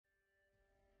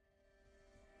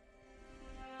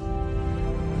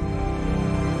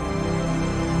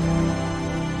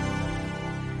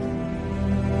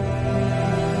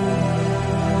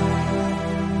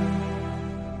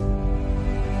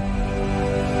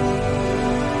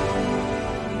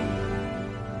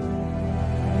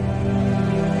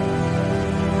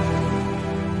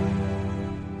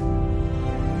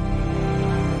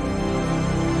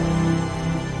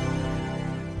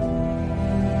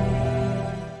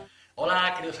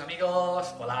Hola queridos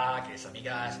amigos, hola queridas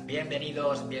amigas,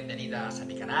 bienvenidos, bienvenidas a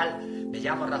mi canal. Me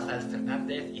llamo Rafael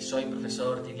Fernández y soy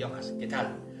profesor de idiomas. ¿Qué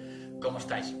tal? ¿Cómo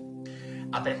estáis?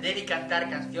 Aprender y cantar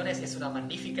canciones es una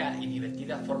magnífica y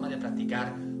divertida forma de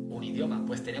practicar un idioma,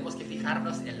 pues tenemos que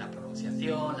fijarnos en la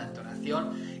pronunciación, la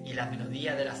entonación y la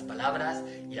melodía de las palabras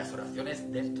y las oraciones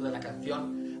dentro de la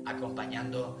canción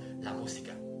acompañando la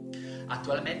música.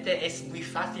 Actualmente es muy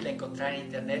fácil encontrar en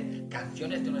internet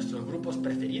canciones de nuestros grupos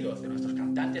preferidos, de nuestros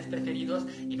cantantes preferidos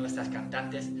y nuestras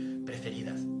cantantes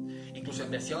preferidas. Incluso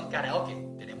en versión karaoke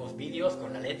tenemos vídeos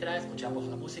con la letra, escuchamos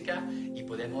la música y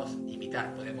podemos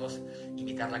imitar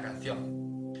la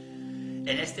canción.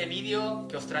 En este vídeo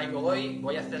que os traigo hoy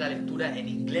voy a hacer la lectura en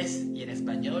inglés y en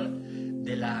español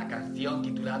de la canción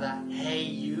titulada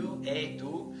Hey You,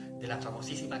 tú, de la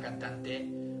famosísima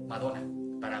cantante Madonna.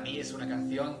 Para mí es una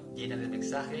canción llena de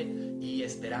mensaje y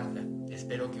esperanza.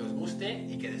 Espero que os guste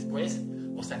y que después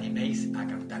os animéis a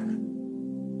cantarla.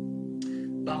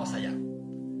 Vamos allá.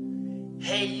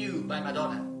 Hey You by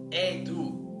Madonna.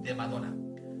 Tú de Madonna.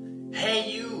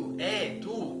 Hey You,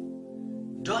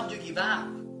 tú. Don't you give up.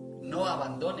 No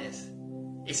abandones.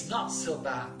 It's not so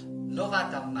bad. No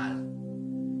va tan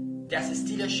mal. There's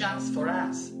still a chance for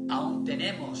us. Aún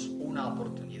tenemos una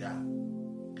oportunidad.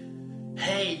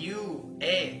 Hey you,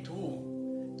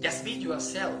 tú, just be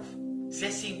yourself, sé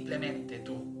simplemente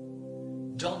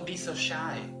tú. Don't be so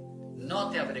shy, no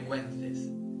te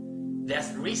avergüences.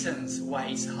 There's reasons why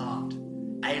it's hard,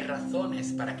 hay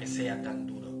razones para que sea tan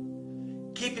duro.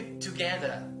 Keep it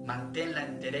together, mantén la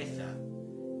entereza.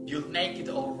 You'll make it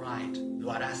all right,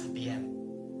 lo harás bien.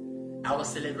 Our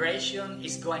celebration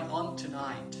is going on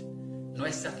tonight,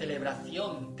 nuestra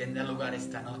celebración tendrá lugar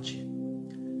esta noche.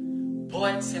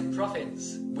 Poets and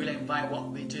prophets will envy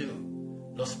what we do.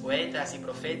 Los poetas y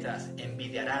profetas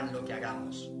envidiarán lo que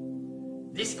hagamos.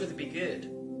 This could be good.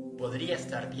 Podría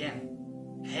estar bien.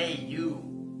 Hey you,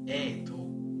 tú.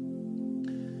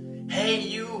 Hey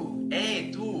you,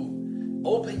 tú.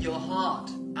 Open your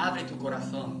heart. Abre tu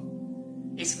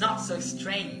corazón. It's not so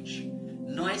strange.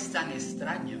 No es tan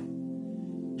extraño.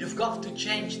 You've got to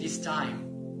change this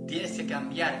time. Tienes que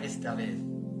cambiar esta vez.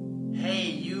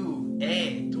 Hey you,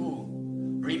 tú.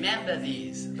 Remember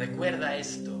this, recuerda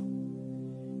esto.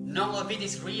 None of it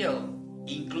is real,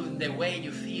 including the way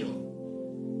you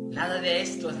feel. Nada de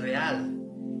esto es real,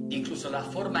 incluso la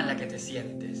forma en la que te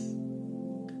sientes.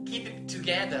 Keep it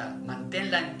together,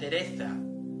 mantén la entereza.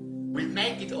 We'll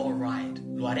make it all right,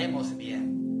 lo haremos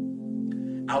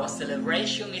bien. Our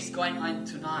celebration is going on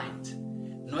tonight.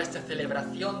 Nuestra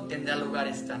celebración tendrá lugar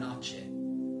esta noche.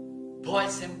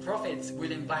 Poets and prophets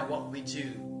will envy what we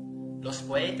do. Los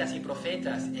poetas y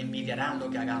profetas envidiarán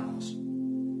lo que hagamos.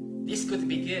 This could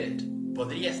be good.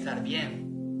 Podría estar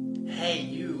bien. Hey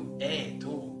you,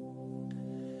 tú.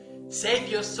 Save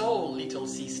your soul, little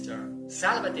sister.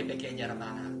 Sálvate, pequeña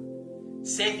hermana.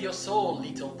 Save your soul,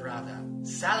 little brother.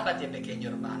 Sálvate, pequeño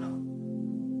hermano.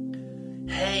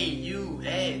 Hey you,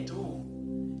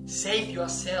 tú. Save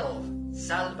yourself.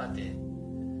 Sálvate.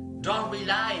 Don't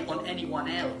rely on anyone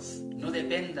else. No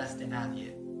dependas de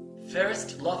nadie.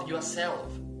 First, love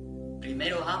yourself.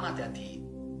 Primero, ámate a ti.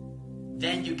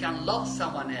 Then you can love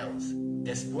someone else.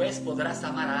 Después podrás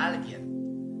amar a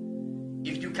alguien.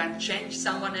 If you can change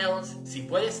someone else, si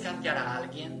puedes cambiar a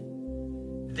alguien,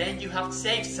 then you have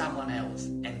saved someone else.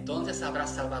 Entonces habrás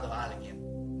salvado a alguien.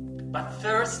 But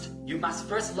first, you must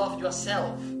first love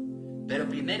yourself. Pero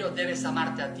primero debes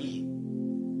amarte a ti.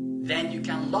 Then you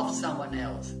can love someone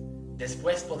else.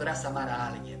 Después podrás amar a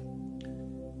alguien.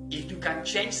 If you can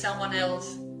change someone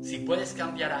else, si puedes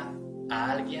cambiar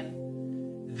a alguien,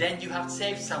 then you have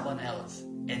saved someone else.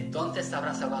 Entonces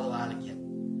habrás salvado a alguien.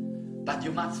 But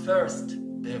you must first,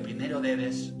 pero primero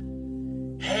debes.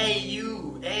 Hey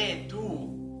you,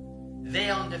 tú.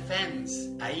 There on the fence,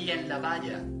 ahí en la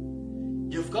valla.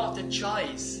 You've got a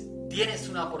choice. Tienes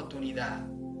una oportunidad.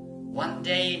 One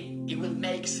day it will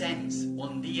make sense.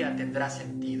 Un día tendrá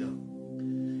sentido.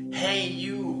 Hey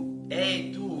you,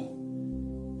 tú.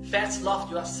 First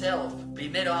love yourself,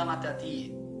 primero ámate a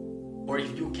ti. Or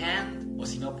if you can't, o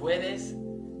si no puedes,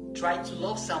 try to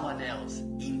love someone else,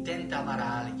 intenta amar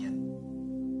a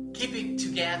alguien. Keep it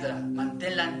together,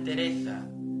 mantén la entereza.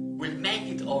 We'll make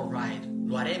it all right,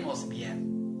 lo haremos bien.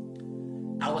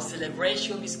 Our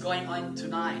celebration is going on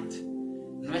tonight.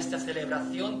 Nuestra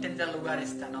celebración tendrá lugar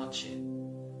esta noche.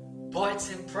 Poets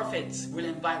and prophets will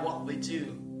envy what we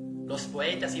do. Los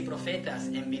poetas y profetas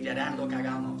envidiarán lo que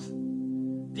hagamos.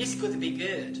 This could be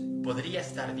good. Podría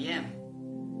estar bien.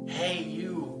 Hey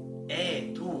you,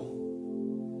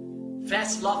 tú.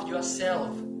 First love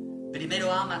yourself.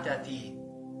 Primero ámate a ti.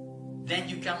 Then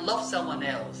you can love someone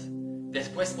else.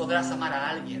 después podrás amar a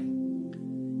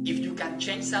alguien. If you can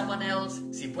change someone else,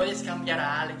 si puedes cambiar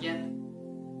a alguien,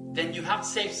 then you have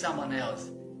saved someone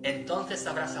else. Entonces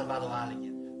habrás salvado a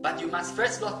alguien. But you must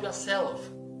first love yourself.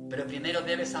 Pero primero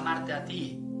debes amarte a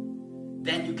ti.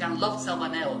 Then you can love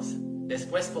someone else.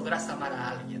 Después podrás amar a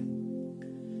alguien.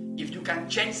 If you can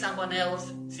change someone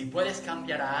else, si puedes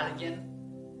cambiar a alguien,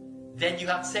 then you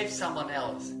have saved someone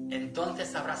else.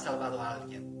 Entonces habrás salvado a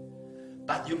alguien.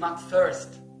 But you must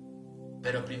first.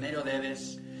 Pero primero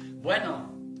debes...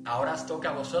 Bueno, ahora os toca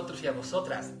a vosotros y a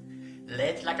vosotras.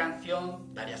 Leed la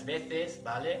canción varias veces,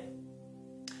 ¿vale?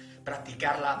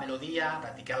 Practicar la melodía,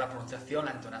 practicar la pronunciación,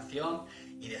 la entonación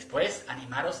y después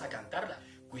animaros a cantarla.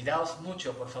 Cuidaos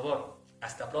mucho, por favor.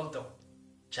 Hasta pronto.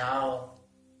 Chao.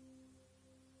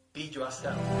 Be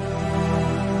yourself.